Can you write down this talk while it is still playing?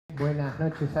Buenas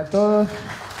noches a todos.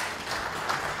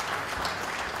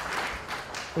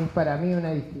 Es para mí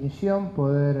una distinción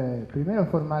poder primero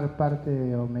formar parte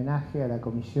de homenaje a la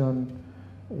comisión,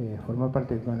 formar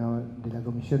parte de la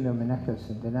comisión de homenaje al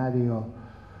centenario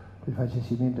del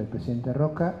fallecimiento del presidente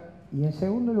Roca, y en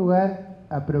segundo lugar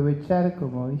aprovechar,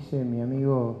 como dice mi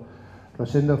amigo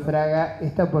Rosendo Fraga,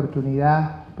 esta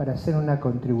oportunidad para hacer una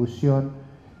contribución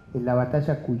en la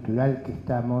batalla cultural que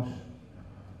estamos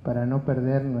para no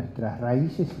perder nuestras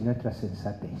raíces y nuestra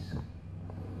sensatez.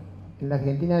 En la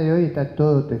Argentina de hoy está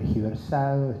todo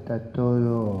tergiversado, está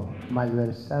todo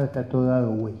malversado, está todo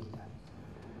dado vuelta.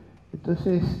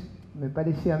 Entonces, me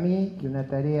parece a mí que una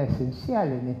tarea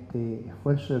esencial en este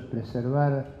esfuerzo de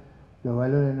preservar los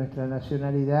valores de nuestra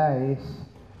nacionalidad es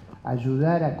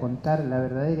ayudar a contar la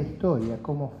verdadera historia,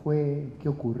 cómo fue, qué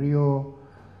ocurrió,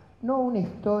 no una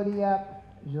historia,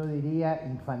 yo diría,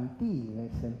 infantil, en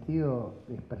el sentido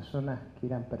de personas que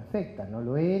eran perfectas, no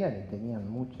lo eran y tenían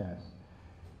muchas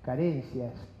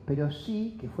carencias, pero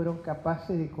sí que fueron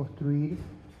capaces de construir,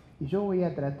 y yo voy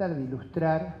a tratar de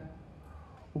ilustrar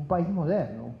un país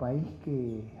moderno, un país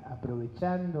que,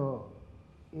 aprovechando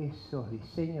esos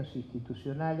diseños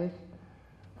institucionales,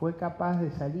 fue capaz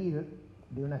de salir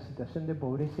de una situación de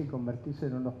pobreza y convertirse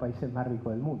en uno de los países más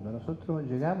ricos del mundo. Nosotros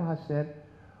llegamos a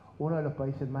ser uno de los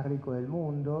países más ricos del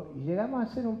mundo, y llegamos a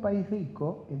ser un país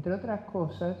rico, entre otras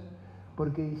cosas,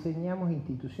 porque diseñamos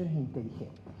instituciones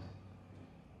inteligentes.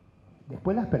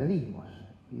 Después las perdimos,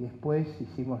 y después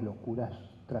hicimos locuras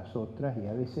tras otras, y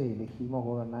a veces elegimos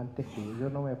gobernantes que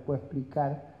yo no me puedo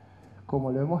explicar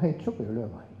cómo lo hemos hecho, pero lo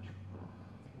hemos hecho.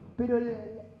 Pero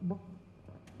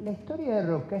la historia de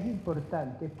Roca es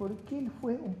importante porque él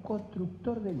fue un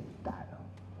constructor del Estado,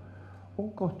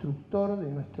 un constructor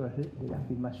de la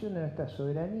afirmación de nuestra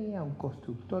soberanía, un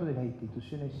constructor de las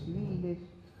instituciones civiles,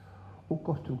 un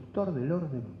constructor del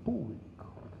orden público.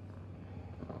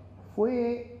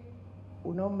 Fue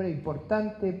un hombre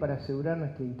importante para asegurar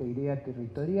nuestra integridad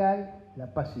territorial,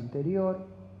 la paz interior,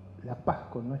 la paz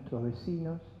con nuestros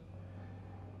vecinos.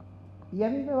 Y a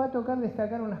mí me va a tocar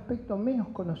destacar un aspecto menos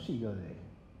conocido de él,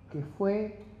 que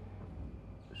fue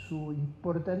su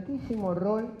importantísimo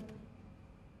rol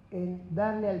en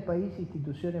darle al país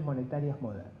instituciones monetarias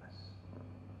modernas.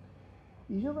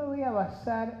 Y yo me voy a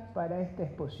basar para esta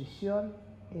exposición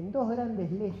en dos grandes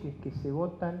leyes que se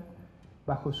votan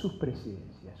bajo sus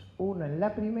presidencias, una en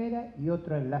la primera y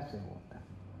otra en la segunda.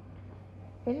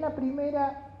 En la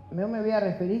primera no me voy a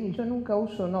referir, y yo nunca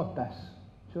uso notas,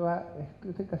 yo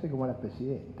estoy casi como la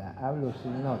presidenta, hablo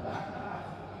sin notas.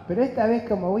 Pero esta vez,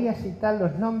 como voy a citar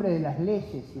los nombres de las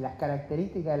leyes y las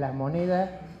características de las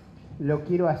monedas, lo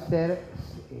quiero hacer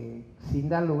sin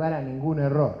dar lugar a ningún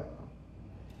error.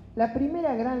 La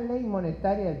primera gran ley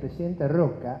monetaria del presidente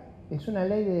Roca es una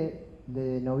ley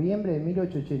de noviembre de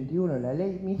 1881, la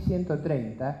ley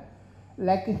 1130,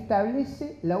 la que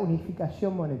establece la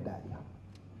unificación monetaria.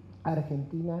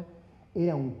 Argentina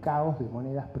era un caos de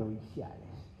monedas provinciales,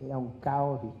 era un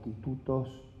caos de institutos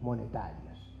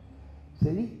monetarios.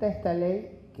 Se dicta esta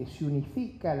ley que se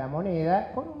unifica la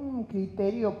moneda con un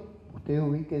criterio, ustedes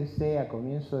ubíquense, a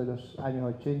comienzos de los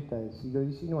años 80 del siglo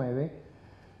XIX,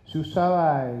 se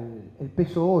usaba el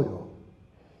peso oro.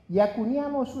 Y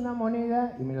acuñamos una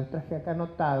moneda, y me los traje acá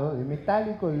anotado, de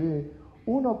metálico de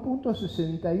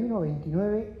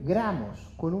 1.6129 gramos,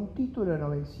 con un título de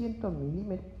 900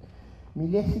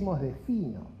 milésimos de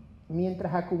fino,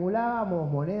 mientras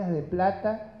acumulábamos monedas de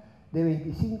plata de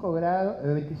 25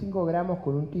 gramos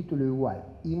con un título igual,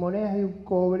 y monedas de un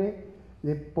cobre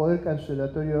de poder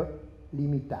cancelatorio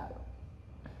limitado.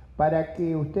 Para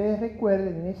que ustedes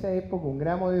recuerden, en esa época un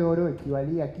gramo de oro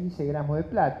equivalía a 15 gramos de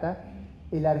plata,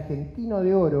 el argentino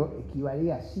de oro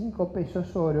equivalía a 5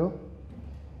 pesos oro,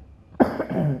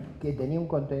 que tenía un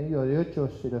contenido de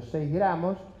 8,06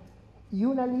 gramos, y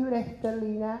una libra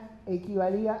esterlina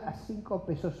equivalía a 5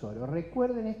 pesos oro.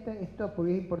 Recuerden esto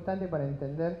porque es importante para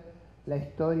entender la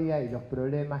historia y los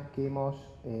problemas que hemos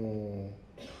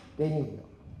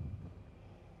tenido.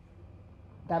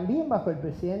 También bajo el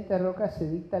presidente Roca se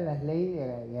dictan las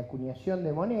leyes de acuñación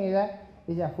de moneda.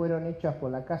 Ellas fueron hechas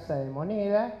por la Casa de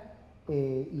Moneda,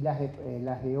 y las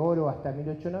de oro hasta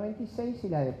 1896 y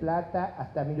las de plata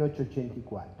hasta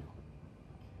 1884.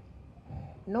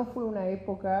 No fue una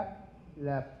época,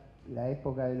 la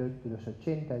época de los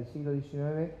 80 del siglo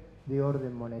XIX, de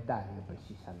orden monetario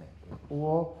precisamente.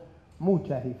 Hubo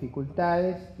muchas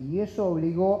dificultades y eso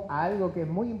obligó a algo que es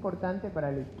muy importante para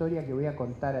la historia que voy a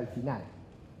contar al final.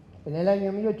 En el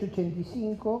año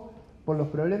 1885, por los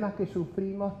problemas que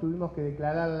sufrimos, tuvimos que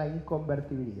declarar la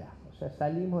inconvertibilidad, o sea,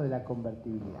 salimos de la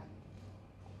convertibilidad.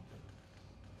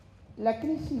 La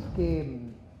crisis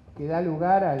que da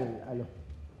lugar a los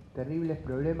terribles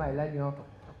problemas del año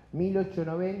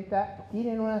 1890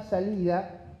 tienen una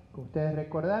salida, que ustedes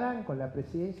recordarán, con la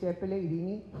presidencia de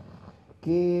Pellegrini,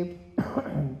 que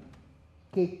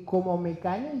como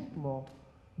mecanismo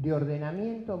de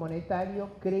ordenamiento monetario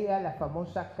crea la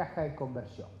famosa caja de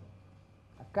conversión.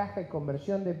 La caja de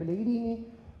conversión de Pellegrini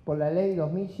por la ley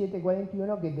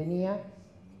 2007-41 que tenía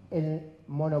el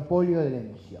monopolio de la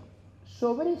emisión.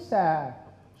 Sobre esa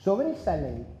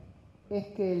ley es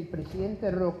que el presidente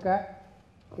Roca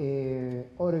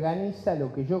organiza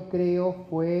lo que yo creo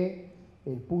fue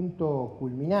el punto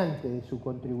culminante de su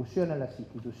contribución a las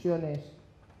instituciones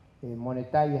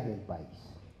monetarias del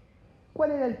país.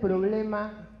 ¿Cuál era el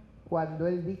problema cuando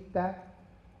él dicta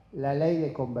la ley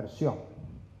de conversión?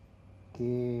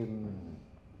 Que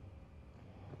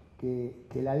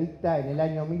la dicta en el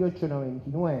año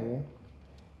 1899,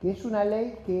 que es una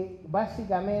ley que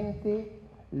básicamente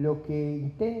lo que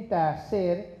intenta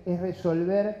hacer es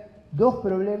resolver dos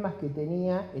problemas que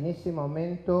tenía en ese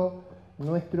momento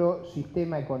nuestro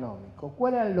sistema económico.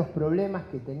 ¿Cuáles eran los problemas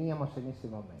que teníamos en ese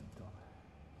momento?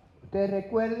 Ustedes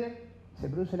recuerden, se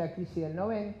produce la crisis del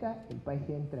 90, el país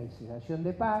entra en cesación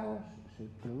de pagos, se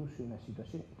produce una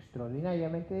situación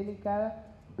extraordinariamente delicada,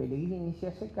 Pellegrini se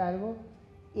hace cargo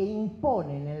e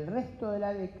impone en el resto de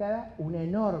la década una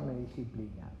enorme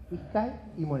disciplina fiscal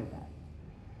y monetaria.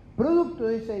 Producto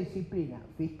de esa disciplina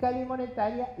fiscal y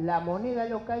monetaria, la moneda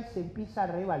local se empieza a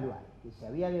revaluar, que se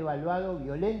había devaluado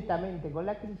violentamente con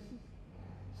la crisis,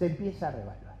 se empieza a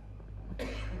revaluar.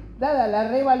 Dada la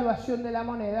revaluación de la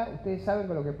moneda, ustedes saben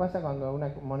con lo que pasa cuando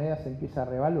una moneda se empieza a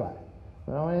revaluar.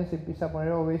 Cuando una moneda se empieza a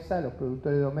poner obesa, los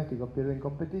productores domésticos pierden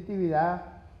competitividad,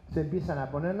 se empiezan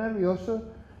a poner nerviosos.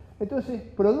 Entonces,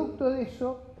 producto de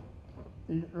eso,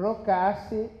 Roca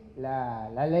hace la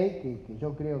ley, que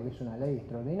yo creo que es una ley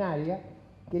extraordinaria,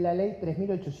 que es la ley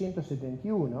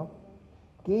 3871,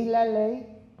 que es la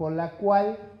ley por la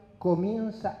cual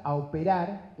comienza a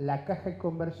operar la caja de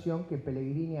conversión que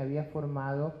Pellegrini había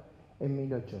formado en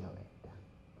 1890.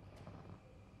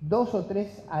 Dos o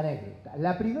tres anécdotas.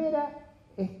 La primera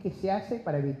es que se hace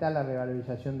para evitar la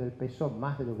revalorización del peso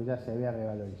más de lo que ya se había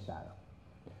revalorizado.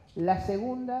 La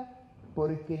segunda,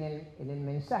 porque en el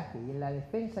mensaje y en la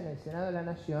defensa en el Senado de la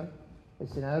Nación, el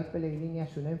senador Pellegrini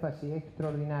hace un énfasis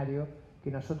extraordinario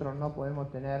que nosotros no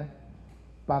podemos tener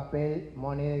papel,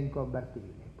 moneda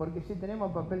inconvertible. Porque si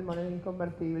tenemos papel, moneda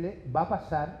inconvertible, va a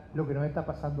pasar lo que nos está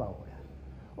pasando ahora.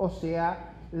 O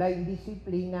sea, la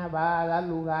indisciplina va a dar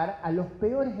lugar a los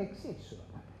peores excesos.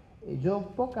 Yo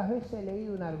pocas veces he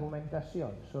leído una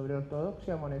argumentación sobre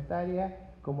ortodoxia monetaria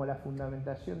como la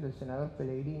fundamentación del senador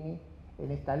Pellegrini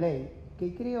en esta ley,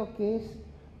 que creo que es,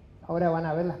 ahora van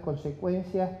a ver las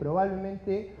consecuencias,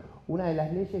 probablemente una de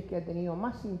las leyes que ha tenido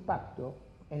más impacto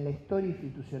en la historia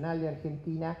institucional de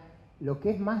Argentina. Lo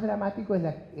que es más dramático es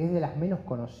de las menos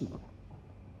conocidas.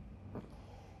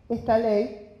 Esta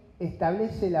ley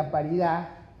establece la paridad,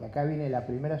 y acá viene la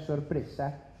primera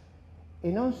sorpresa,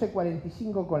 en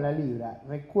 11.45 con la libra.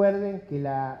 Recuerden que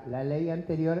la ley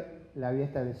anterior la había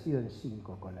establecido en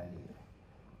 5 con la libra.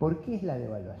 ¿Por qué es la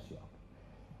devaluación?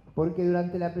 Porque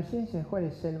durante la presidencia de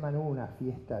Juárez Selman hubo una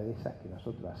fiesta de esas que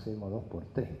nosotros hacemos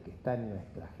 2x3, que está en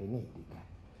nuestra genética,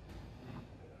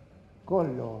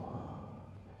 con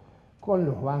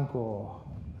los bancos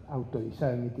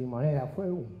autorizados a emitir moneda.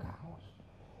 Fue un caos.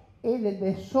 El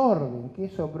desorden que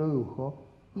eso produjo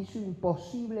hizo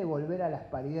imposible volver a las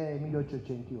paridades de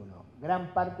 1881.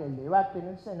 Gran parte del debate en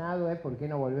el Senado es por qué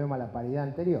no volvemos a la paridad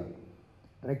anterior.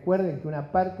 Recuerden que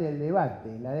una parte del debate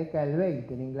en la década del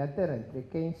 20 en Inglaterra entre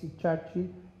Keynes y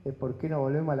Churchill es por qué no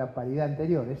volvemos a la paridad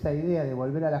anterior. Esa idea de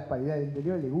volver a las paridades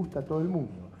anteriores le gusta a todo el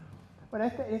mundo. Bueno,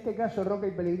 en este caso Roca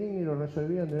y Pellegrini lo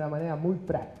resolvieron de una manera muy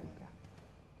práctica.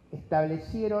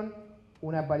 Establecieron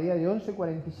una paridad de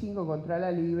 11.45 contra la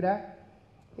libra,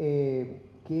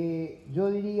 que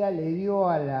yo diría le dio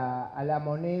a la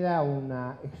moneda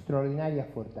una extraordinaria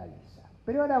fortaleza.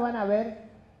 Pero ahora van a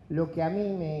ver lo que a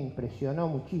mí me impresionó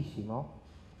muchísimo.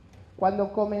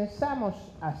 Cuando comenzamos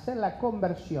a hacer la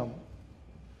conversión,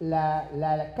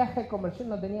 la caja de conversión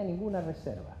no tenía ninguna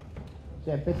reserva. O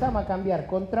sea, empezamos a cambiar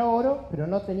contra oro, pero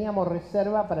no teníamos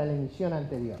reserva para la emisión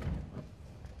anterior.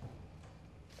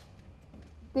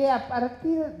 A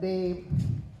partir de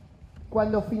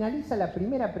cuando finaliza la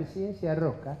primera presidencia de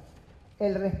Roca,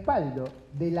 el respaldo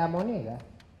de la moneda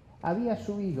había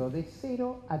subido de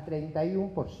 0 a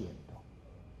 31%.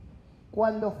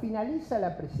 Cuando finaliza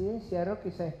la presidencia de Roca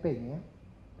y Sáenz Peña,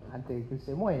 antes de que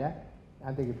se muera,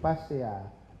 antes de que pase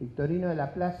a Victorino de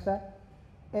la Plaza,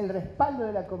 el respaldo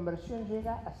de la conversión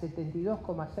llega a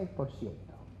 72,6%.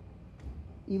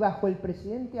 y bajo el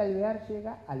presidente Alvear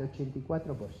llega al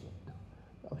 84%.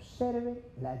 Observen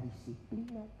la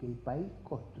disciplina que el país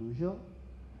construyó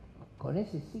con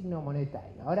ese signo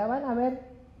monetario. Ahora van a ver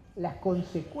las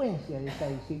consecuencias de esa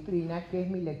disciplina, que es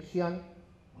mi lección,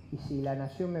 y si La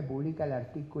Nación me publica el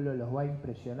artículo los va a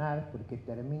impresionar porque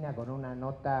termina con una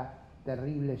nota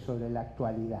terrible sobre la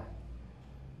actualidad.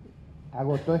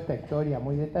 Hago toda esta historia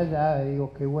muy detallada y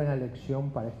digo qué buena lección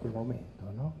para este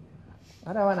momento, ¿no?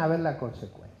 Ahora van a ver la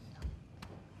consecuencia.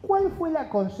 ¿Cuál fue la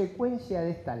consecuencia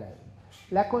de esta ley?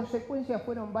 Las consecuencias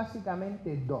fueron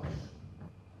básicamente dos.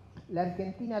 La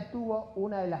Argentina tuvo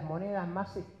una de las monedas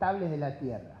más estables de la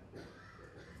Tierra.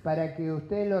 Para que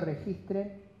ustedes lo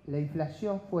registren, la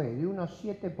inflación fue de unos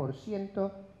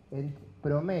 7% en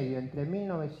promedio entre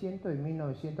 1900 y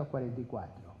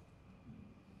 1944.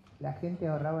 La gente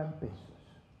ahorraba en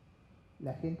pesos.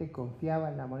 La gente confiaba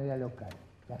en la moneda local.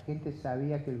 La gente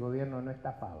sabía que el gobierno no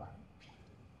estafaba.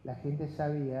 La gente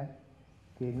sabía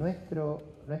que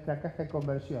nuestra caja de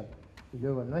conversión y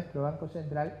luego nuestro Banco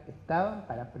Central estaban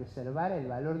para preservar el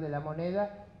valor de la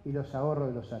moneda y los ahorros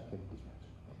de los argentinos.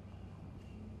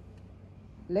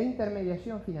 La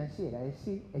intermediación financiera, es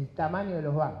decir, el tamaño de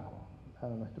los bancos, a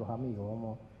nuestros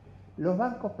amigos, los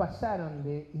bancos pasaron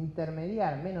de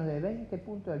intermediar menos de 20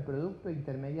 puntos del producto a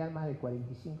intermediar más de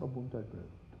 45 puntos del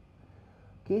producto.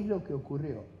 ¿Qué es lo que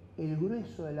ocurrió? El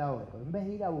grueso del ahorro, en vez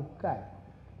de ir a buscar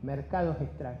mercados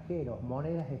extranjeros,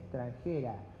 monedas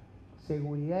extranjeras,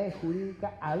 seguridades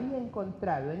jurídicas, había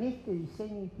encontrado en este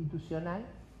diseño institucional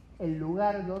el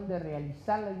lugar donde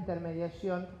realizar la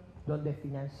intermediación, donde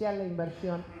financiar la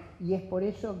inversión, y es por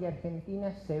eso que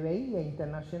Argentina se veía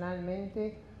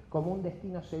internacionalmente como un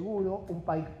destino seguro, un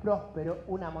país próspero,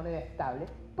 una moneda estable.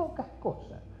 Pocas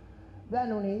cosas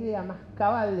dan una idea más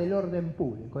cabal del orden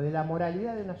público, de la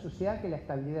moralidad de una sociedad que la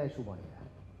estabilidad de su moneda.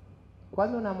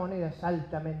 Cuando una moneda es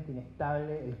altamente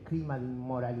inestable, el clima de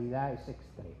inmoralidad es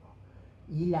extremo.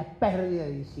 Y la pérdida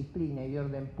de disciplina y de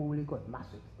orden público es más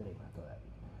extrema todavía.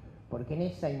 Porque en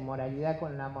esa inmoralidad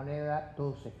con la moneda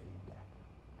todo se filtra.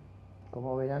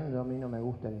 Como verán, a mí no me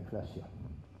gusta la inflación.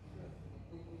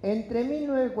 Entre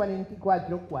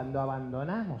 1944, cuando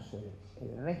abandonamos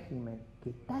el régimen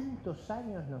que tantos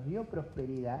años nos dio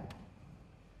prosperidad,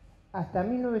 hasta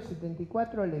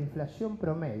 1974 la inflación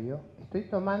promedio, estoy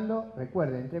tomando,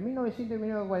 recuerden, entre 1900 y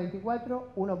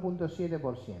 1944,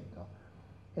 1.7%.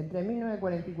 Entre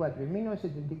 1944 y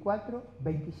 1974,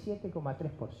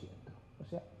 27,3%. O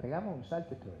sea, pegamos un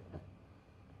salto extraordinario.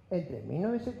 Entre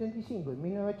 1975 y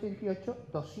 1988,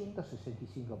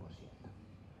 265%.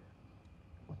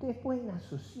 Ustedes pueden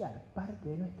asociar parte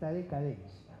de nuestra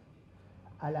decadencia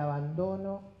al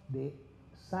abandono de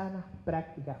sanas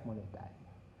prácticas monetarias.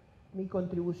 Mi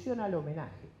contribución al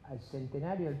homenaje al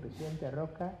centenario del presidente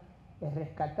Roca es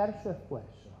rescatar su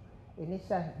esfuerzo en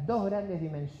esas dos grandes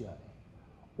dimensiones: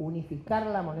 unificar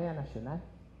la moneda nacional,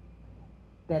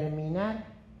 terminar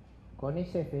con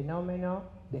ese fenómeno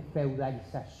de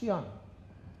feudalización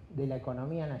de la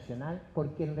economía nacional,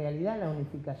 porque en realidad la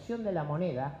unificación de la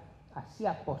moneda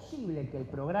hacía posible que el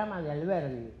programa de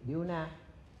Alberdi de una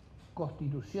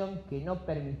constitución que no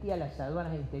permitía las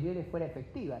aduanas interiores fuera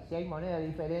efectiva. Si hay moneda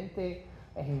diferente,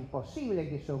 es imposible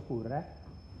que eso ocurra.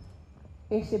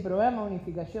 Ese programa de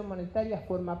unificación monetaria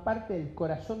forma parte del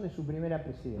corazón de su primera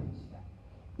presidencia.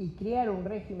 Y crear un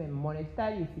régimen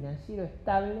monetario y financiero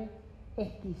estable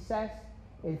es quizás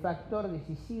el factor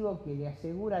decisivo que le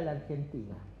asegura a la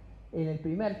Argentina, en el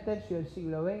primer tercio del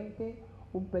siglo XX,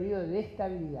 un periodo de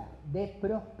estabilidad, de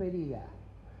prosperidad,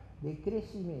 de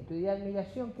crecimiento y de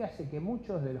admiración que hace que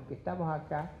muchos de los que estamos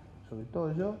acá, sobre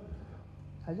todo yo,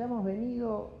 hayamos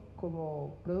venido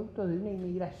como producto de una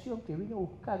inmigración que vino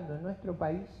buscando en nuestro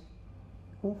país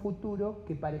un futuro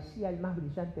que parecía el más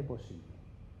brillante posible.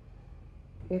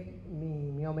 Es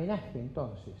mi homenaje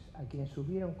entonces a quienes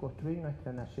supieron construir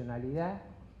nuestra nacionalidad,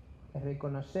 es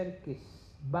reconocer que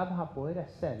vamos a poder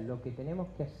hacer lo que tenemos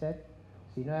que hacer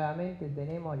si nuevamente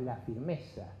tenemos la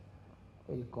firmeza,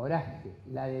 el coraje,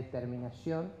 la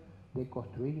determinación de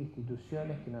construir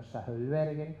instituciones que nos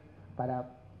alberguen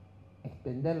para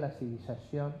extender la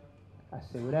civilización,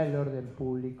 asegurar el orden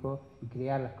público y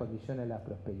crear las condiciones de la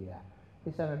prosperidad.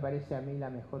 Esa me parece a mí la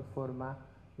mejor forma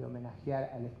de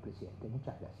homenajear al expresidente.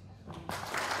 Muchas gracias.